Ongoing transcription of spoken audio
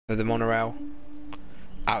of the monorail,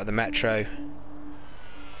 out of the metro.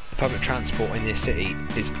 The public transport in this city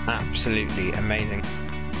is absolutely amazing.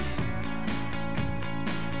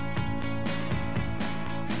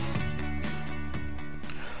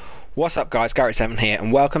 What's up guys, Gary7 here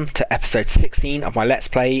and welcome to episode 16 of my Let's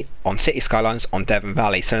Play on City Skylines on Devon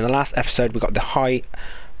Valley. So in the last episode we got the high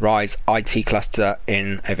rise IT cluster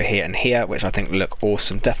in over here and here, which I think look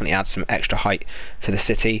awesome, definitely adds some extra height to the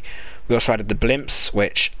city. We also added the blimps,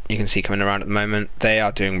 which you can see coming around at the moment. They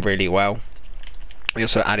are doing really well. We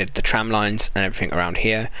also added the tram lines and everything around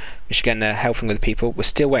here, which again they're helping with the people. We're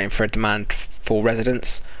still waiting for a demand for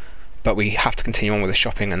residents, but we have to continue on with the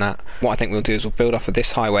shopping and that. What I think we'll do is we'll build off of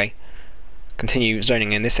this highway, continue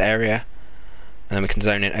zoning in this area, and then we can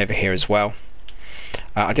zone in over here as well.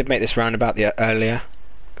 I did make this roundabout earlier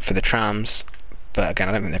for the trams, but again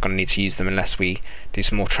I don't think they're going to need to use them unless we do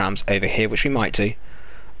some more trams over here, which we might do.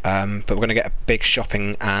 But we're going to get a big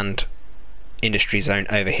shopping and industry zone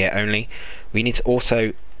over here only. We need to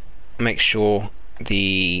also make sure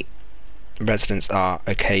the residents are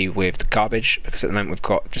okay with the garbage, because at the moment we've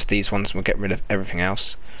got just these ones and we'll get rid of everything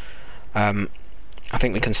else. I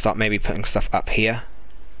think we can start maybe putting stuff up here.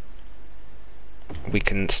 We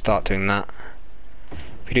can start doing that.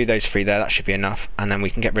 If we do those three there, that should be enough, and then we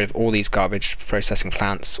can get rid of all these garbage processing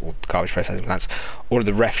plants, all of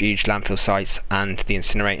the refuge landfill sites and the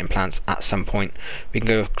incinerating plants at some point. We can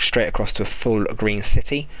go straight across to a full green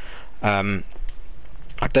city. I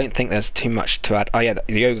don't think there's too much to add. Oh yeah,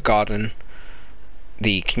 the yoga garden,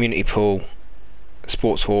 the community pool,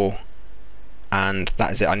 sports hall, and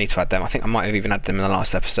that is it. I need to add them. I think I might have even added them in the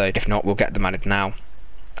last episode. If not, we'll get them added now.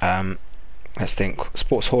 Let's think.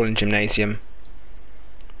 Sports hall and gymnasium.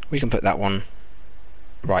 We can put that one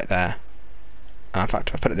right there. In fact,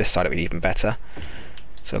 if I put it this side, it would be even better.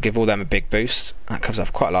 So I'll give all them a big boost. That covers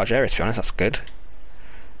up quite a large area, to be honest. That's good.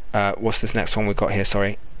 What's this next one we've got here?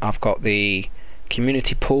 Sorry, I've got the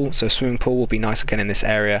community pool. So swimming pool will be nice again in this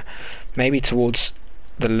area. Maybe towards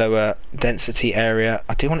the lower density area.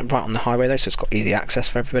 I do want it right on the highway though, so it's got easy access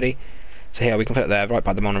for everybody. So here we can put it there, right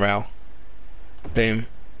by the monorail. Boom.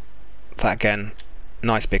 That again,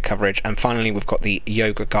 nice big coverage. And finally we've got the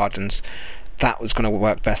yoga gardens. That was going to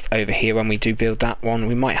work best over here when we do build that one.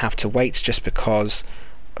 We might have to wait just because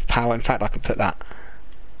of power. In fact, I could put that,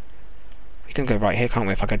 we can go right here, can't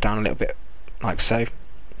we, if I go down a little bit like so.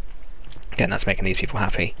 Again, that's making these people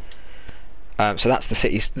happy. So that's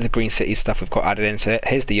the green city stuff we've got added into it.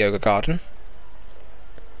 Here's the yoga garden.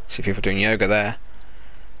 See people doing yoga there.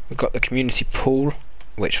 We've got the community pool,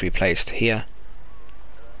 which we placed here.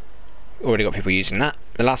 Already got people using that.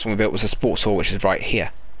 The last one we built was a sports hall, which is right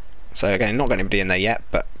here. So again, not got anybody in there yet,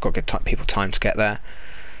 but got good people time to get there.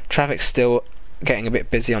 Traffic's still getting a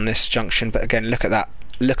bit busy on this junction, but again, look at that.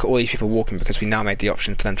 Look at all these people walking, because we now made the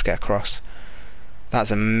option for them to get across.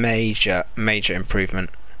 That's a major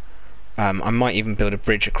improvement. I might even build a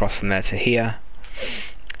bridge across from there to here,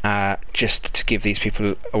 just to give these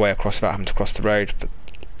people a way across without having to cross the road. But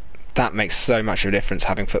that makes so much of a difference,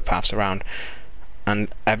 having footpaths around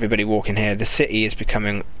and everybody walking here. The city is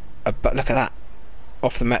becoming but look at that,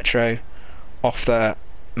 off the metro, off the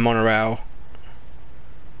monorail.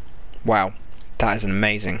 Wow, that is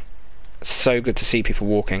amazing. So good to see people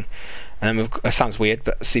walking. And it sounds weird,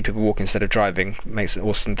 but see people walking instead of driving makes an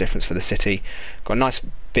awesome difference for the city. Got a nice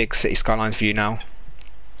big City Skylines view now,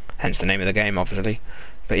 hence the name of the game obviously.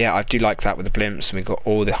 But yeah, I do like that with the blimps, and we've got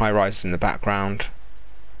all the high rises in the background.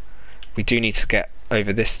 We do need to get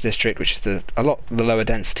over this district, which is a lot of the lower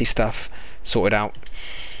density stuff sorted out.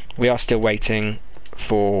 We are still waiting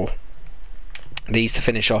for these to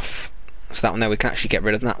finish off, so that one there we can actually get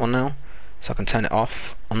rid of that one now. So I can turn it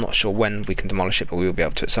off. I'm not sure when we can demolish it, but we will be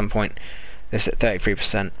able to at some point. This is at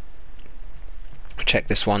 33%. Check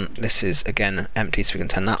this one. This is again empty, so we can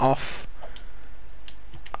turn that off.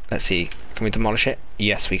 Let's see. Can we demolish it?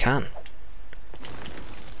 Yes, we can.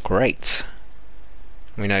 Great.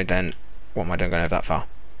 We know then. What am I doing going over that far?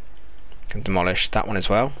 Can demolish that one as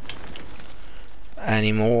well.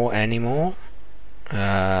 Any more?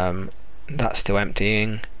 That's still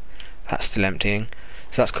emptying. That's still emptying.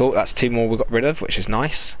 So that's cool. That's two more we got rid of, which is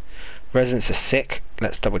nice. Residents are sick.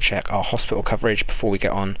 Let's double check our hospital coverage before we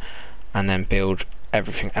get on, and then build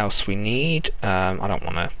everything else we need. I don't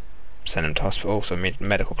want to send them to hospital, so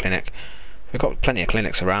medical clinic. We've got plenty of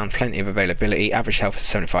clinics around, plenty of availability. Average health is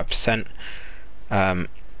 75%.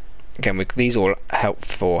 Again, these all help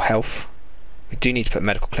for health. We do need to put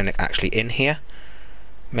medical clinic actually in here.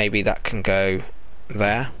 Maybe that can go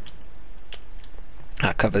there.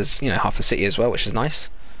 That covers, half the city as well, which is nice.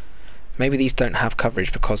 Maybe these don't have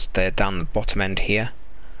coverage because they're down the bottom end here.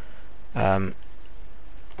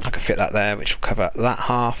 I refit that there, which will cover that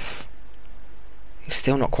half. It's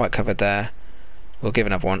still not quite covered there. We'll give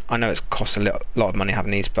another one. I know it's cost a lot of money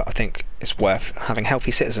having these, but I think it's worth having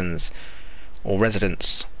healthy citizens or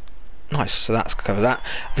residents. Nice, so that's covered that.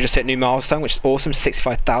 We just hit a new milestone, which is awesome,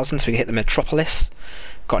 65,000, so we can hit the metropolis.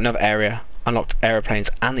 Got another area, unlocked aeroplanes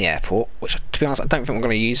and the airport, which to be honest I don't think we're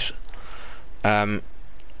going to use.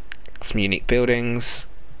 Some unique buildings.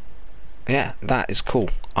 Yeah, that is cool.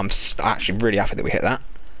 I'm actually really happy that we hit that.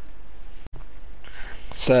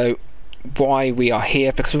 So why we are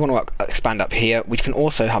here, because we want to expand up here. We can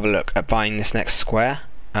also have a look at buying this next square.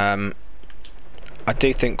 I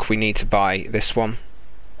do think we need to buy this one.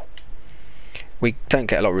 We don't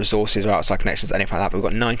get a lot of resources or outside connections or anything like that, but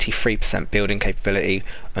we've got 93% building capability,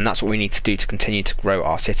 and that's what we need to do to continue to grow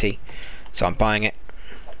our city. So I'm buying it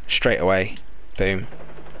straight away. Boom.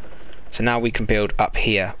 So now we can build up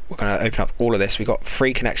here. We're going to open up all of this. We've got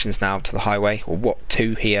 3 connections now to the highway, or what,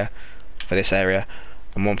 2 here for this area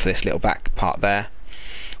and 1 for this little back part there.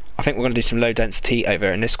 I think we're going to do some low density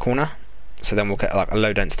over in this corner, so then we'll get like a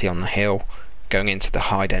low density on the hill going into the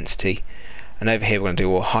high density. And over here we're going to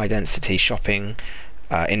do all high density shopping,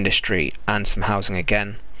 industry and some housing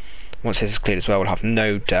again. Once this is cleared as well, we'll have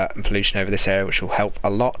no dirt and pollution over this area, which will help a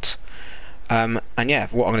lot. And yeah,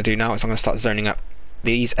 what I'm going to do now is I'm going to start zoning up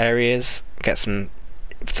these areas, get some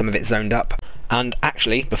of it zoned up. And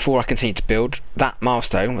actually, before I continue to build, that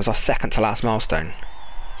milestone was our second to last milestone.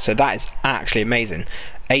 So that is actually amazing.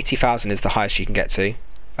 80,000 is the highest you can get to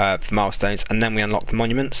for milestones, and then we unlock the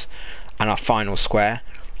monuments and our final square.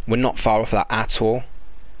 We're not far off that at all.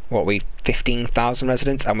 What, we 15,000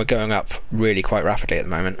 residents, and we're going up really quite rapidly at the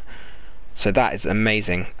moment. So that is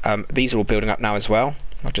amazing. These are all building up now as well.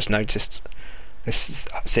 I've just noticed this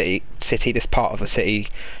city, this part of the city,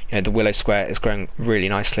 you know, the Willow Square is growing really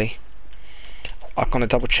nicely. I'm going to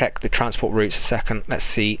double check the transport routes a second. Let's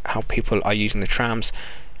see how people are using the trams.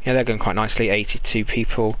 Yeah, they're going quite nicely. 82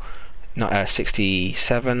 people, not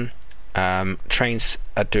 67. Trains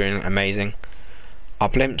are doing amazing. Our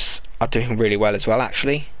blimps are doing really well as well,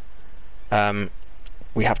 actually.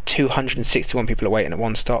 We have 261 people waiting at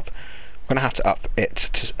one stop. We're going to have to up it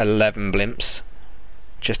to 11 blimps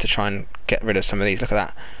just to try and get rid of some of these. Look at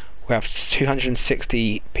that. We have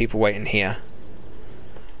 260 people waiting here.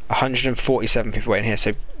 147 people waiting here.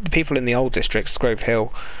 So the people in the old districts, Grove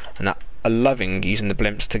Hill and that, are loving using the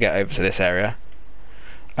blimps to get over to this area.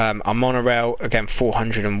 Our monorail, again,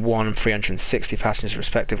 401 and 360 passengers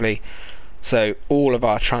respectively. So all of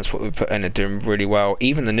our transport we put in are doing really well.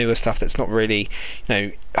 Even the newer stuff that's not really, you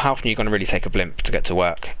know, how often are you going to really take a blimp to get to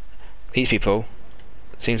work? These people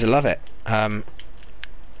seem to love it.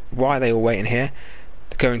 Why are they all waiting here?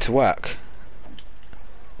 They're going to work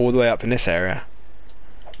all the way up in this area.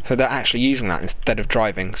 So they're actually using that instead of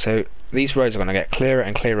driving. So these roads are going to get clearer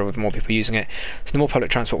and clearer with more people using it. So the more public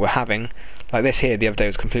transport we're having, like this here the other day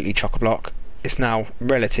was completely chock-a-block. It's now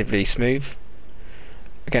relatively smooth.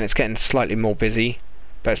 Again, it's getting slightly more busy,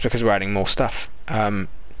 but it's because we're adding more stuff.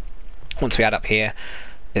 Once we add up here,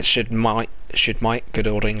 it might, good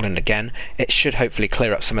old England again, it should hopefully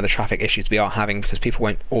clear up some of the traffic issues we are having, because people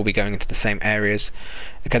won't all be going into the same areas.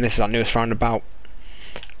 Again, this is our newest roundabout.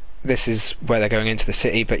 This is where they're going into the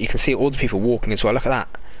city, but you can see all the people walking as well. Look at that.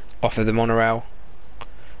 Off of the monorail,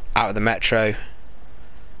 out of the metro.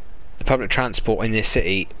 The public transport in this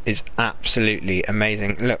city is absolutely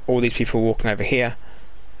amazing. Look, all these people walking over here.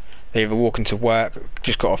 They're either walking to work,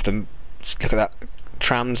 just got off the... Look at that.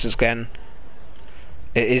 Trams again.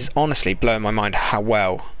 It is honestly blowing my mind how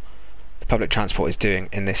well the public transport is doing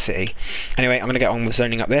in this city. Anyway, I'm going to get on with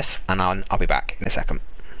zoning up this, and I'll be back in a second.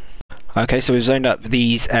 Okay, so we've zoned up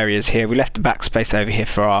these areas here. We left the backspace over here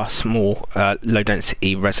for our small low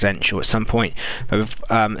density residential at some point, but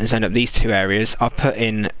we've zoned up these 2 areas. I'll put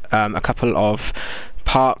in a couple of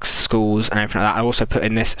parks, schools and everything like that. I also put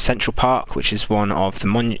in this Central Park, which is one of the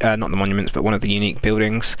not the monuments, but one of the unique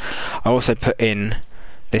buildings. I also put in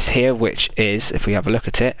this here, which is, if we have a look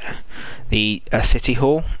at it, the City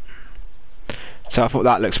Hall. So I thought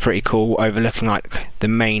that looks pretty cool, overlooking like the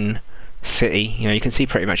main city. You know, you can see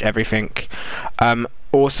pretty much everything.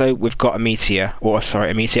 Also, we've got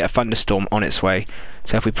a thunderstorm on its way.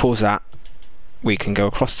 So if we pause that, we can go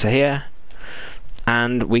across to here,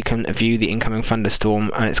 and we can view the incoming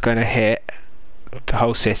thunderstorm, and it's going to hit the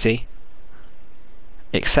whole city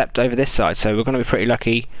except over this side. So we're going to be pretty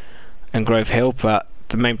lucky in Grove Hill, but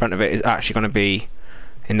the main brunt of it is actually going to be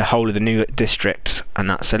in the whole of the new district and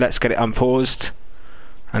that. So let's get it unpaused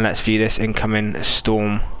and let's view this incoming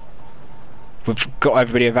storm. We've got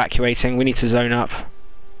everybody evacuating. We need to zone up.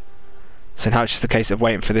 So now it's just a case of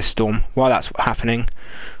waiting for this storm. While that's happening,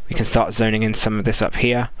 we can start zoning in some of this up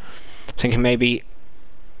here. Thinking maybe,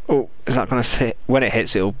 oh, is that going to hit? When it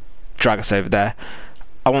hits, it'll drag us over there.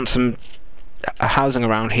 I want some housing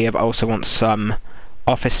around here, but I also want some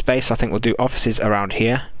office space. I think we'll do offices around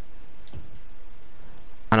here.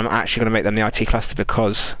 And I'm actually going to make them the IT cluster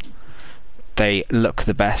because they look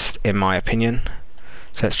the best in my opinion.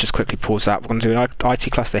 So let's just quickly pause that. We're going to do an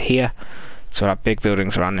IT cluster here. So we'll have big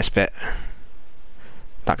buildings around this bit.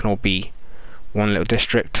 That can all be one little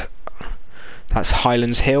district. That's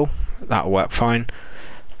Highlands Hill. That'll work fine.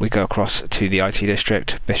 We go across to the IT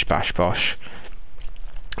district. Bish bash bosh.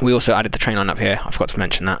 We also added the train line up here. I forgot to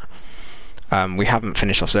mention that. We haven't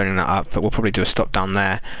finished off zoning that up, but we'll probably do a stop down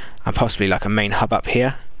there and possibly like a main hub up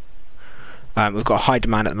here. We've got a high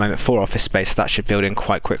demand at the moment for office space, so that should build in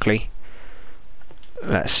quite quickly.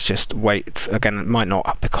 Let's just wait. Again, it might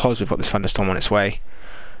not because we've got this thunderstorm on its way.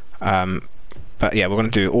 But yeah, we're going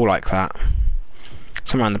to do it all like that.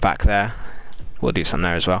 Somewhere on the back there. We'll do some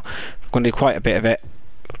there as well. We're going to do quite a bit of it.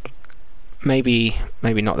 Maybe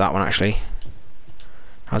not that one actually.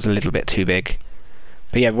 That was a little bit too big.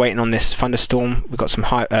 But yeah, waiting on this thunderstorm. We've got some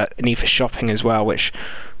need for shopping as well, which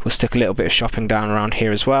we'll stick a little bit of shopping down around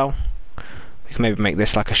here as well. We can maybe make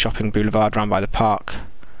this like a shopping boulevard around by the park.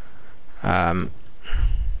 Once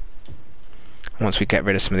we get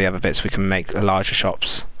rid of some of the other bits, we can make the larger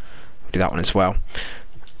shops. We'll do that one as well.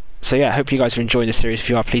 So yeah, I hope you guys are enjoying this series. If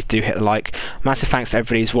you are, please do hit the like. Massive thanks to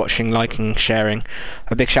everybody who's watching, liking, sharing.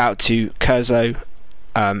 A big shout out to Kurzo.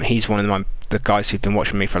 He's one of the guys who've been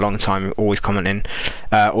watching me for a long time, always commenting.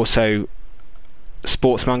 Also,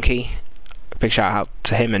 Sports Monkey. A big shout out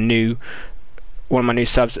to him, one of my new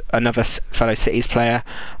subs, another fellow Cities player,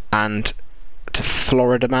 and to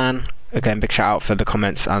Florida Man. Again, big shout out for the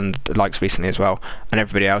comments and the likes recently as well, and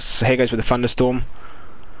everybody else. So here goes with the thunderstorm.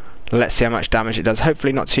 Let's see how much damage it does.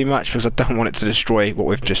 Hopefully not too much, because I don't want it to destroy what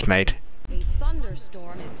we've just made. A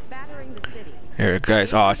thunderstorm is battering the city. Here it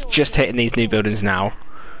goes. Oh, it's just hitting these new buildings now.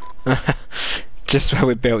 Just where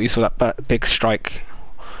we built, you saw that big strike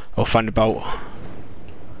or thunderbolt.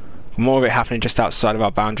 More of it happening just outside of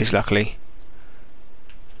our boundaries, luckily.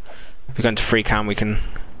 If we go into free cam, we can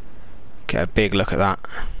get a big look at that.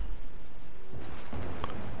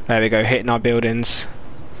 There we go, hitting our buildings.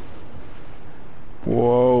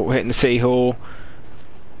 Whoa, hitting the city hall.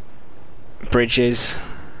 Bridges.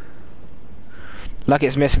 Lucky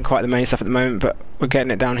it's missing quite the main stuff at the moment, but we're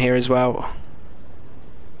getting it down here as well.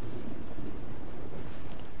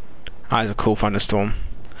 That is a cool thunderstorm.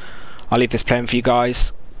 I'll leave this playing for you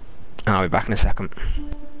guys, and I'll be back in a second.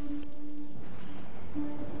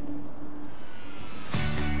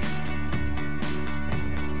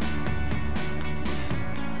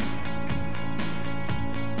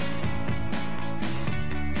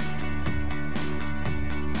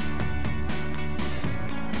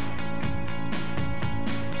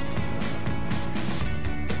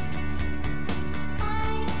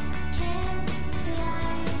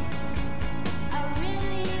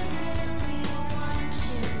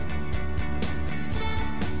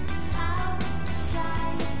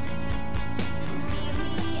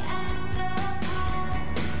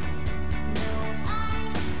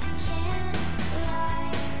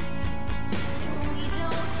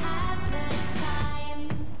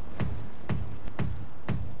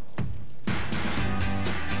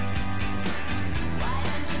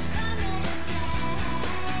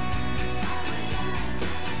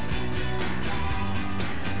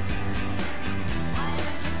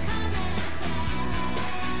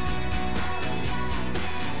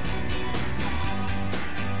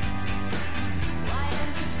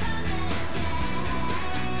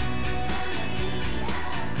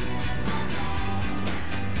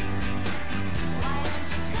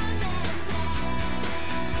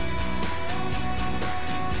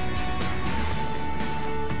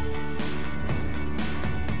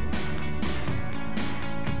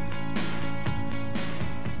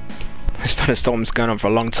 This thunderstorm's going on for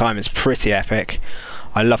a long time. It's pretty epic.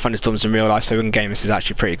 I love thunderstorms in real life, so in game this is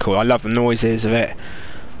actually pretty cool. I love the noises of it.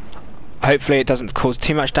 Hopefully it doesn't cause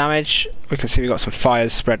too much damage. We can see we've got some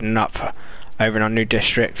fires spreading up over in our new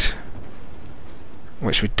district,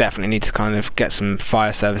 which we definitely need to kind of get some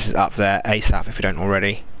fire services up there ASAP if we don't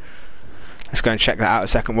already. Let's go and check that out a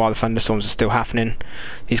second while the thunderstorms are still happening.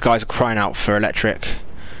 These guys are crying out for electric.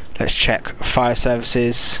 Let's check fire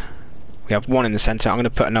services. We have one in the centre. I'm going to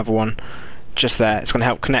put another one just there. It's going to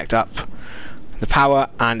help connect up the power,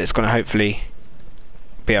 and it's going to hopefully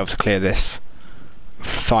be able to clear this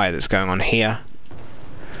fire that's going on here.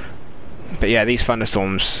 But yeah, these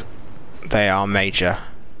thunderstorms, they are major.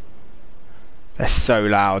 They're so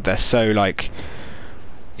loud. They're so like,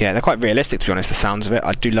 yeah, they're quite realistic to be honest, the sounds of it.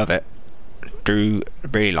 I do love it. do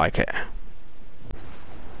really like it.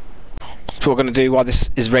 So what we're going to do while this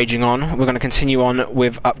is raging on, we're going to continue on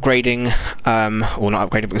with upgrading, or not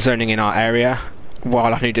upgrading, but zoning in our area,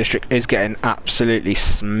 while our new district is getting absolutely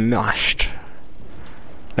smashed.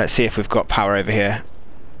 Let's see if we've got power over here.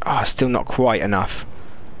 Oh, still not quite enough.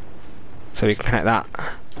 So we can connect that,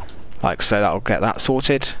 like so, that'll get that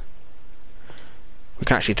sorted. We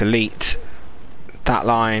can actually delete that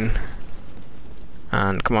line,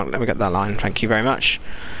 and come on, let me get that line, thank you very much.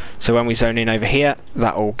 So when we zone in over here,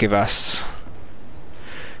 that will give us,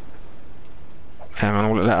 and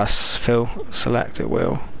will it let us fill, select, it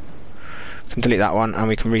will. We can delete that one, and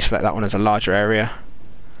we can reselect that one as a larger area.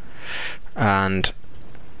 And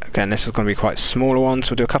again, this is going to be quite smaller ones.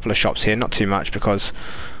 We'll do a couple of shops here, not too much, because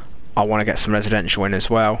I want to get some residential in as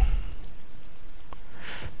well.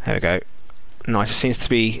 There we go. Nice, it seems to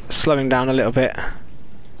be slowing down a little bit,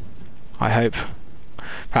 I hope.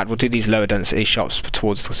 In fact, we'll do these lower density shops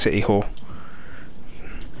towards the city hall.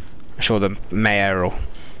 I'm sure the mayor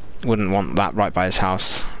wouldn't want that right by his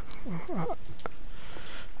house.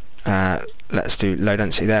 Let's do low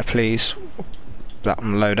density there, please. That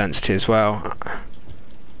one low density as well.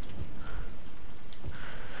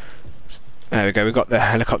 There we go, we've got the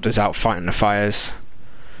helicopters out fighting the fires.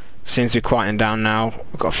 Seems to be quieting down now.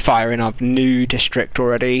 We've got a fire in our new district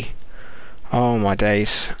already. Oh my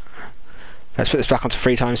days. Let's put this back onto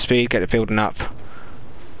 3x speed, get it building up.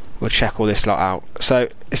 We'll check all this lot out. So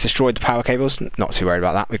it's destroyed the power cables, not too worried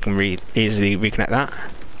about that. We can easily reconnect that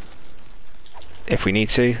if we need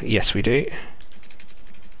to. Yes, we do.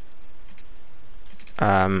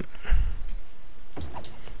 That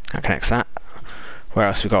connects that. Where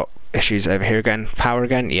else? We've got issues over here again. Power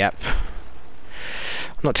again, yep.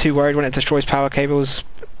 I'm not too worried when it destroys power cables.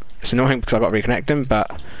 It's annoying because I've got to reconnect them,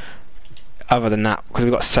 but other than that, because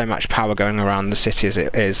we've got so much power going around the city as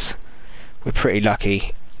it is, we're pretty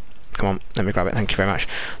lucky. Come on, let me grab it, thank you very much.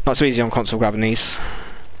 Not so easy on console grabbing these.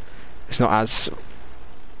 It's not as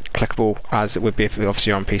clickable as it would be if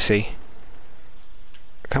obviously you're on PC.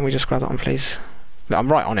 Can we just grab that one, please? No,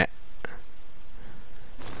 I'm right on it.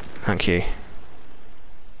 Thank you.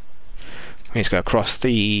 We need to go across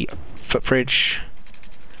the footbridge.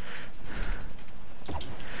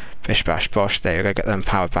 Bish bash bosh, there you go, get them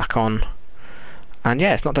powered back on. And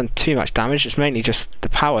yeah, it's not done too much damage, it's mainly just the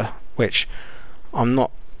power, which I'm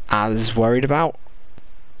not as worried about.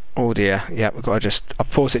 Oh dear, yeah, we've got to just, I'll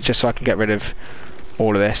pause it just so I can get rid of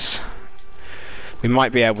all of this. We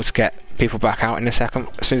might be able to get people back out in a second.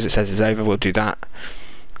 As soon as it says it's over, we'll do that.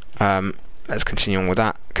 Let's continue on with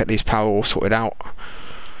that, get these power all sorted out.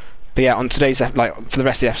 But yeah, on today's, like for the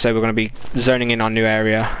rest of the episode, we're going to be zoning in our new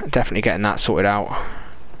area, definitely getting that sorted out.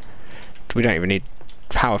 We don't even need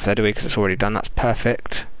power for that, do we? Because it's already done. That's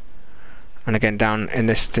perfect. And again, down in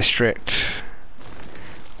this district,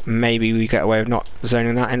 maybe we get away with not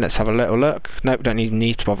zoning that in. Let's have a little look. Nope, we don't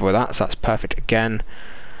need to bother with that, so that's perfect again.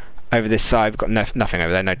 Over this side, we've got nothing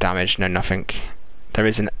over there, no damage, no nothing. There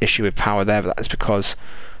is an issue with power there, but that's because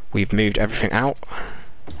we've moved everything out.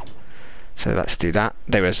 So let's do that.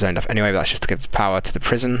 They were zoned off anyway, but that's just to give power to the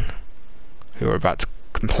prison, who are about to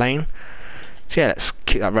complain. So yeah, let's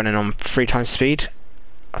keep that running on 3x speed.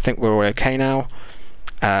 I think we're all okay now.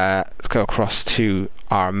 Let's go across to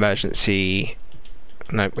our emergency.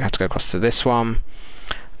 No, we have to go across to this one,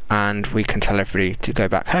 and we can tell everybody to go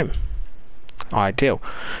back home. Ideal.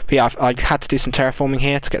 But yeah, I had to do some terraforming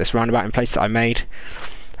here to get this roundabout in place that I made.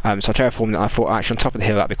 So I terraformed it, and I thought actually on top of the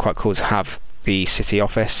hill that'd be quite cool to have the city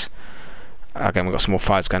office. Again, we've got some more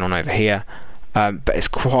fires going on over here, but it's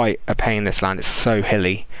quite a pain, this land. It's so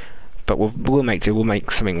hilly. But we'll make do. We'll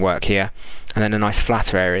make something work here, and then a nice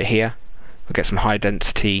flatter area here. We'll get some high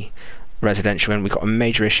density residential in. We've got a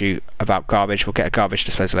major issue about garbage. We'll get a garbage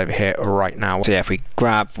disposal over here right now. So yeah, if we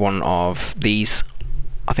grab one of these,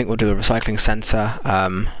 I think we'll do a recycling centre.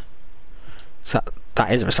 So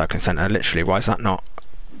that is a recycling centre, literally. Why is that not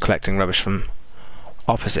collecting rubbish from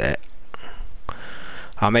opposite it?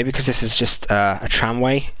 Maybe because this is just a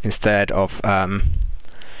tramway instead of.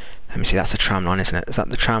 Let me see. That's the tram line, isn't it? Is that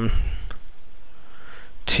the tram?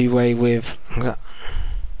 Two-way with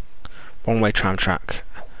one-way tram track.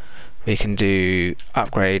 We can do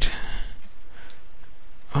upgrade.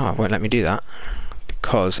 Oh, it won't let me do that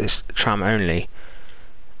because it's tram only.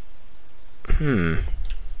 We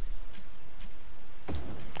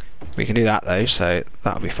can do that though, so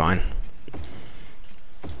that'll be fine.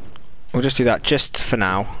 We'll just do that just for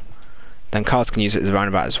now. Then cars can use it as a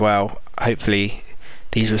roundabout as well. Hopefully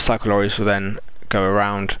these recycle lorries will then go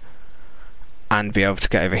around and be able to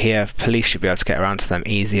get over here. Police should be able to get around to them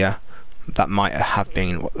easier. That might have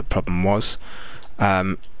been what the problem was.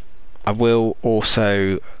 I will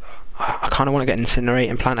also, I kind of want to get an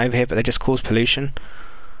incinerating plant over here, but they just cause pollution,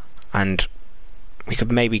 and we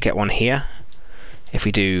could maybe get one here if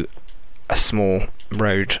we do a small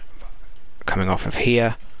road coming off of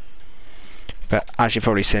here. But as you've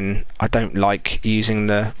probably seen, I don't like using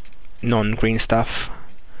the non-green stuff,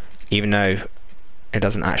 even though it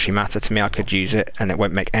doesn't actually matter to me. I could use it and it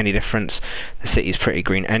won't make any difference. The city's pretty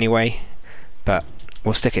green anyway, but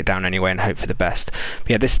we'll stick it down anyway and hope for the best.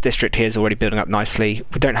 But yeah, this district here is already building up nicely.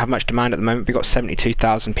 We don't have much demand at the moment. We've got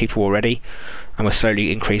 72,000 people already, and we're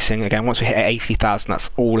slowly increasing. Again, once we hit 80,000, that's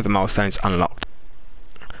all of the milestones unlocked.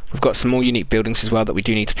 We've got some more unique buildings as well that we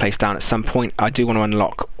do need to place down at some point. I do want to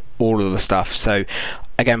unlock all of the stuff, so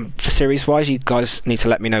again, for series wise, you guys need to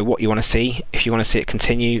let me know what you want to see. If you want to see it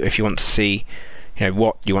continue, if you want to see, you know,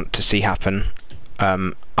 what you want to see happen.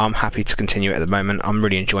 I'm happy to continue it at the moment. I'm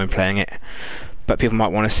really enjoying playing it, but people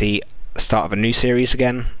might want to see the start of a new series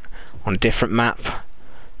again on a different map.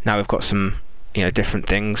 Now we've got some, you know, different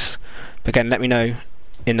things. But again, let me know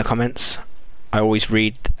in the comments. I always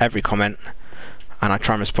read every comment and I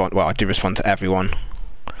try and respond. Well, I do respond to everyone,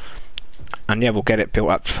 and yeah, we'll get it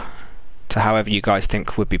built up to however you guys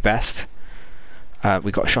think would be best.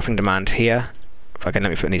 We've got shopping demand here. Again, let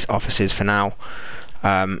me put in these offices for now.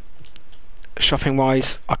 Shopping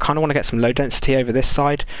wise, I kind of want to get some low density over this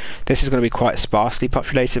side. This is going to be quite sparsely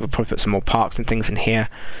populated. We'll probably put some more parks and things in here.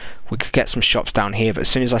 We could get some shops down here, but as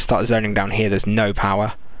soon as I start zoning down here, there's no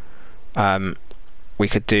power. We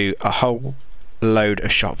could do a whole load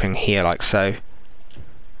of shopping here like so.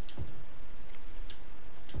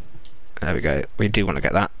 There we go. We do want to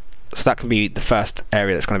get that. So that can be the first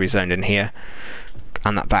area that's going to be zoned in here,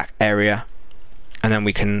 and that back area, and then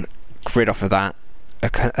we can grid off of that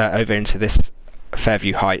over into this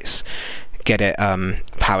Fairview Heights, get it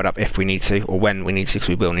powered up if we need to, or when we need to, because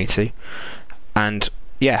we will need to. And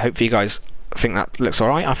yeah, hopefully you guys think that looks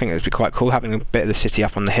alright. I think it would be quite cool having a bit of the city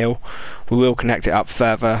up on the hill. We will connect it up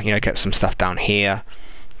further, you know, get some stuff down here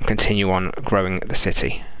and continue on growing the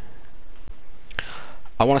city.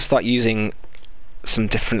 I want to start using some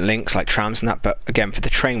different links like trams and that, but again, for the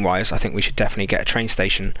train wise, I think we should definitely get a train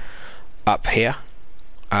station up here.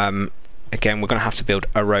 Again, we're going to have to build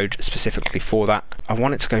a road specifically for that. I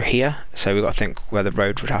want it to go here, so we've got to think where the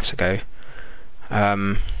road would have to go.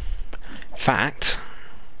 In fact,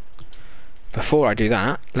 before I do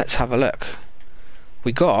that, let's have a look.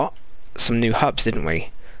 We got some new hubs, didn't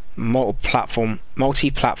we? Multi-platform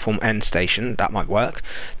end station, that might work.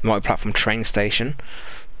 Multi-platform train station.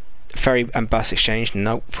 Ferry and bus exchange,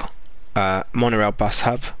 nope. Monorail bus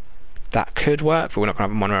hub, that could work, but we're not going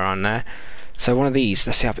to have a monorail on there. So one of these,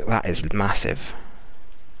 let's see how big that is. Massive.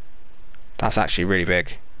 That's actually really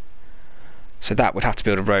big. So that would have to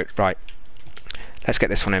build a road. Right, let's get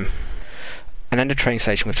this one in. An end of train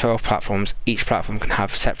station with 12 platforms. Each platform can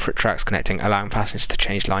have separate tracks connecting, allowing passengers to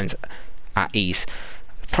change lines at ease.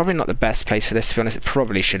 Probably not the best place for this, to be honest. It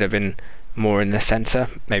probably should have been more in the centre,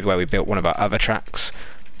 maybe where we built one of our other tracks,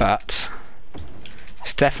 but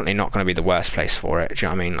it's definitely not going to be the worst place for it. Do you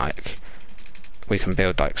know what I mean? Like, we can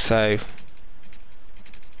build like so,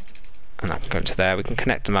 and I can go into there. We can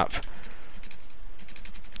connect them up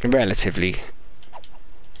relatively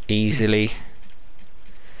easily.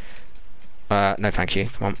 No thank you,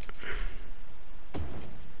 come on.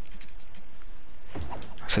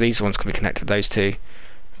 So these ones can be connected to those two.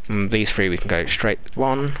 These three we can go straight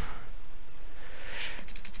one.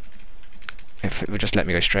 If it would just let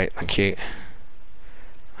me go straight, thank you.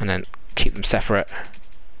 And then keep them separate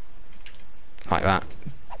like that.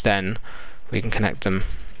 Then we can connect them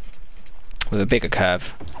with a bigger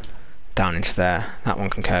curve down into there. That one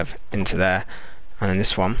can curve into there, and then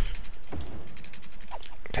this one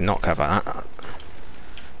can not curve like that.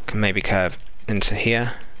 Can maybe curve into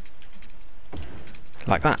here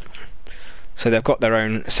like that. So they've got their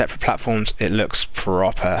own separate platforms. It looks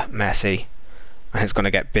proper messy, and it's going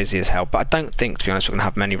to get busy as hell. But I don't think, to be honest, we're going to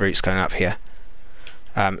have many routes going up here,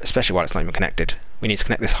 especially while it's not even connected. We need to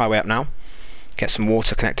connect this highway up now, get some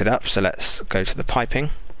water connected up. So let's go to the piping.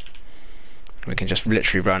 We can just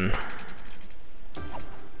literally run.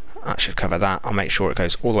 That should cover that. I'll make sure it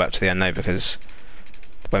goes all the way up to the end though, because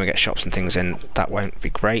when we get shops and things in, that won't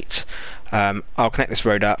be great. I'll connect this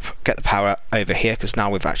road up, get the power over here, because now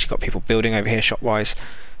we've actually got people building over here shop wise.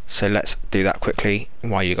 So let's do that quickly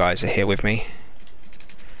while you guys are here with me.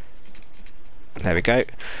 There we go.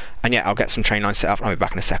 And yeah, I'll get some train lines set up and I'll be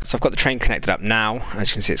back in a second. So I've got the train connected up now.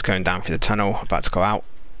 As you can see, it's going down through the tunnel, about to go out.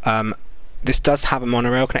 This does have a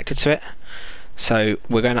monorail connected to it, so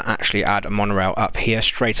we're going to actually add a monorail up here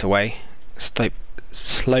straight away.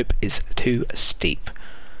 Slope is too steep.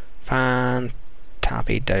 Fantastic.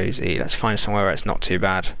 Tabby dozy. Let's find somewhere where it's not too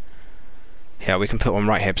bad. Yeah, we can put one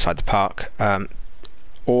right here beside the park.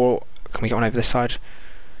 Or can we get one over this side?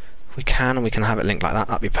 We can, and we can have it linked like that.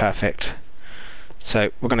 That'd be perfect.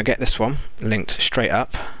 So we're going to get this one linked straight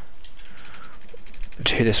up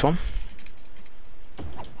to this one.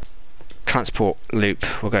 Transport loop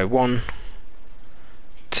will go 1,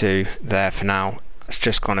 2 there for now. It's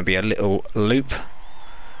just going to be a little loop.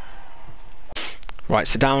 Right,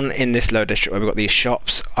 so down in this lower district where we've got these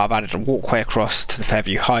shops, I've added a walkway across to the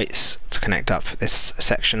Fairview Heights to connect up this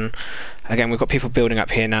section. Again, we've got people building up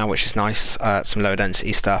here now, which is nice, some lower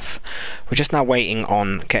density stuff. We're just now waiting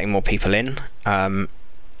on getting more people in.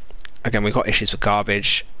 Again, we've got issues with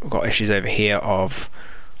garbage, we've got issues over here of,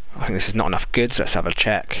 I think this is not enough goods, let's have a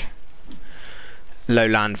check. Low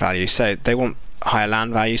land value, so they want higher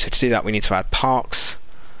land value, so to do that we need to add parks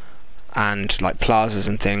and like plazas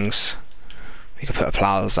and things. We could put a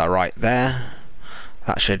plaza right there.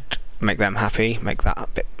 That should make them happy, make that a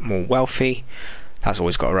bit more wealthy. That's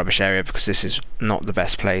always got a rubbish area because this is not the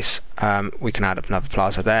best place. We can add up another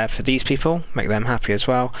plaza there for these people, make them happy as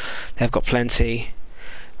well. They've got plenty.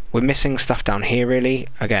 We're missing stuff down here really.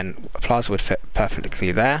 Again, a plaza would fit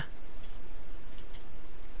perfectly there.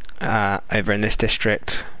 Over in this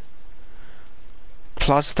district,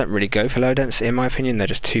 plazas don't really go for low density in my opinion, they're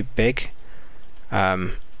just too big.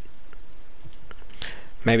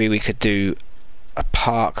 Maybe we could do a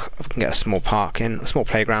park, we can get a small park in, a small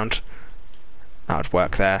playground. That would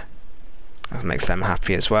work there. That makes them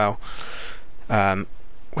happy as well.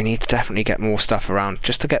 We need to definitely get more stuff around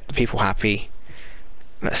just to get the people happy.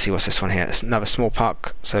 Let's see what's this one here. It's another small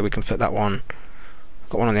park, so we can put that one.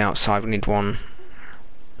 Got one on the outside, we need one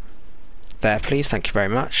there please, thank you very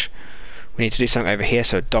much. We need to do something over here,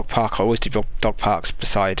 so a dog park. I always do dog parks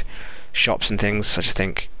beside shops and things. I just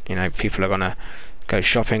think, you know, people are gonna go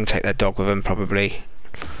shopping, take their dog with them probably,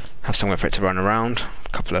 have somewhere for it to run around. A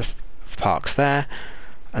couple of parks there.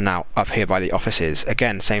 And now up here by the offices,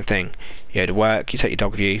 again same thing, you go to work, you take your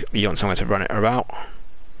dog with you, you want somewhere to run it about,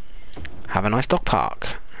 have a nice dog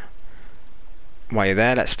park. While you're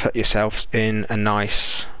there, let's put yourself in a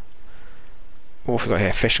nice, what have we got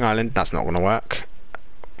here, fishing island. That's not going to work.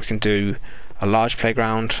 We can do a large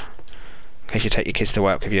playground in case you take your kids to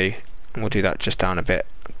work with you, and we'll do that just down a bit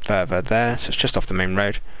further there, so it's just off the main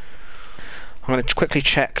road. I'm going to quickly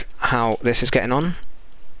check how this is getting on.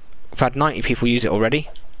 We've had 90 people use it already.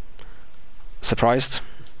 Surprised.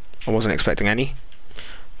 I wasn't expecting any,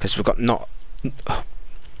 because we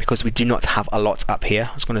do not have a lot up here.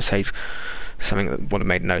 I was going to say something that would have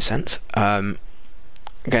made no sense.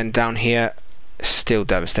 Again, down here, still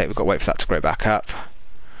devastated. We've got to wait for that to grow back up.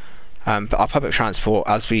 But our public transport,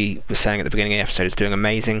 as we were saying at the beginning of the episode, is doing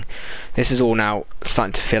amazing. This is all now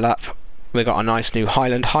starting to fill up. We've got a nice new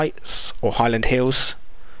Highland Heights, or Highland Hills,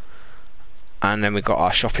 and then we've got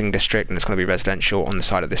our shopping district, and it's going to be residential on the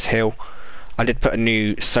side of this hill. I did put a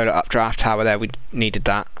new solar updraft tower there, we needed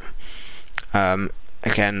that.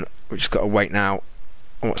 Again, we've just got to wait now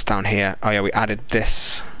on what's down here. Oh yeah, we added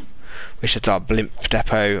this, which is our blimp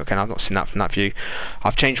depot. Again, I've not seen that from that view.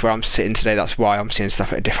 I've changed where I'm sitting today, that's why I'm seeing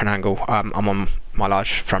stuff at a different angle. I'm on my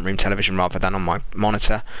large front room television rather than on my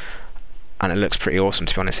monitor, and it looks pretty awesome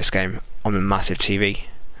to be honest, this game, on a massive TV.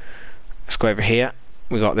 Let's go over here.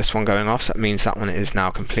 We got this one going off, so that means that one is now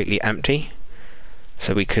completely empty.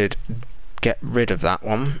 So we could get rid of that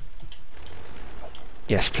one.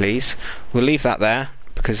 Yes please. We'll leave that there,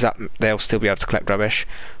 because they'll still be able to collect rubbish.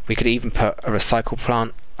 We could even put a recycle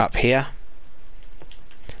plant up here.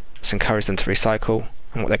 Let's encourage them to recycle,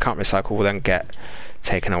 and what they can't recycle will then get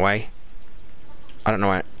taken away. I don't know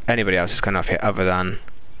where anybody else is going up here other than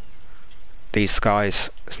these guys.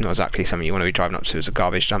 It's not exactly something you want to be driving up to as a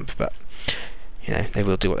garbage dump, but you know, they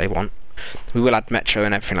will do what they want. We will add metro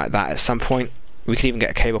and everything like that at some point. We could even get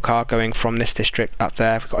a cable car going from this district up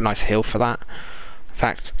there. We've got a nice hill for that. In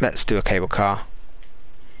fact, let's do a cable car.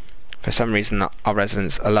 For some reason our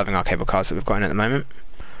residents are loving our cable cars that we've got in at the moment.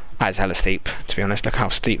 That is hella steep, to be honest. Look how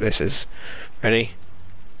steep this is. Ready?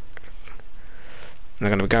 They're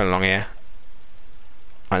going to be going along here,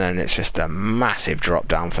 and then it's just a massive drop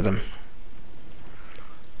down for them.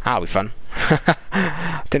 That'll be fun.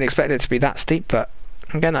 Didn't expect it to be that steep, but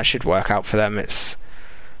again, that should work out for them. It's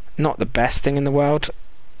not the best thing in the world,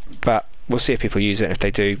 but we'll see if people use it. If they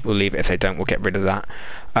do, we'll leave it. If they don't, we'll get rid of that.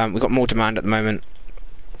 We've got more demand at the moment,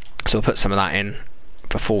 so we'll put some of that in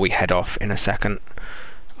before we head off in a second.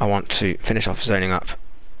 I want to finish off zoning up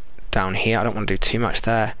down here. I don't want to do too much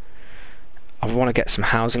there. I want to get some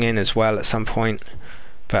housing in as well at some point,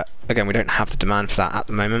 but again, we don't have the demand for that at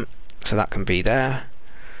the moment, so that can be there.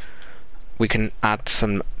 We can add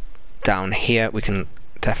some down here we can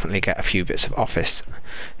definitely get a few bits of office.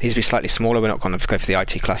 These will be slightly smaller, we're not going to go for the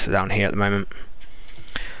IT cluster down here at the moment.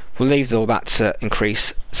 We'll leave all that to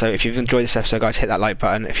increase. So if you've enjoyed this episode, guys, hit that like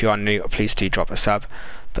button. If you are new, please do drop a sub.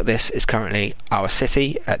 But this is currently our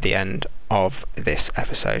city at the end of this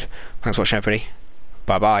episode. Thanks for watching, everybody.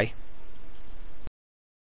 Bye bye.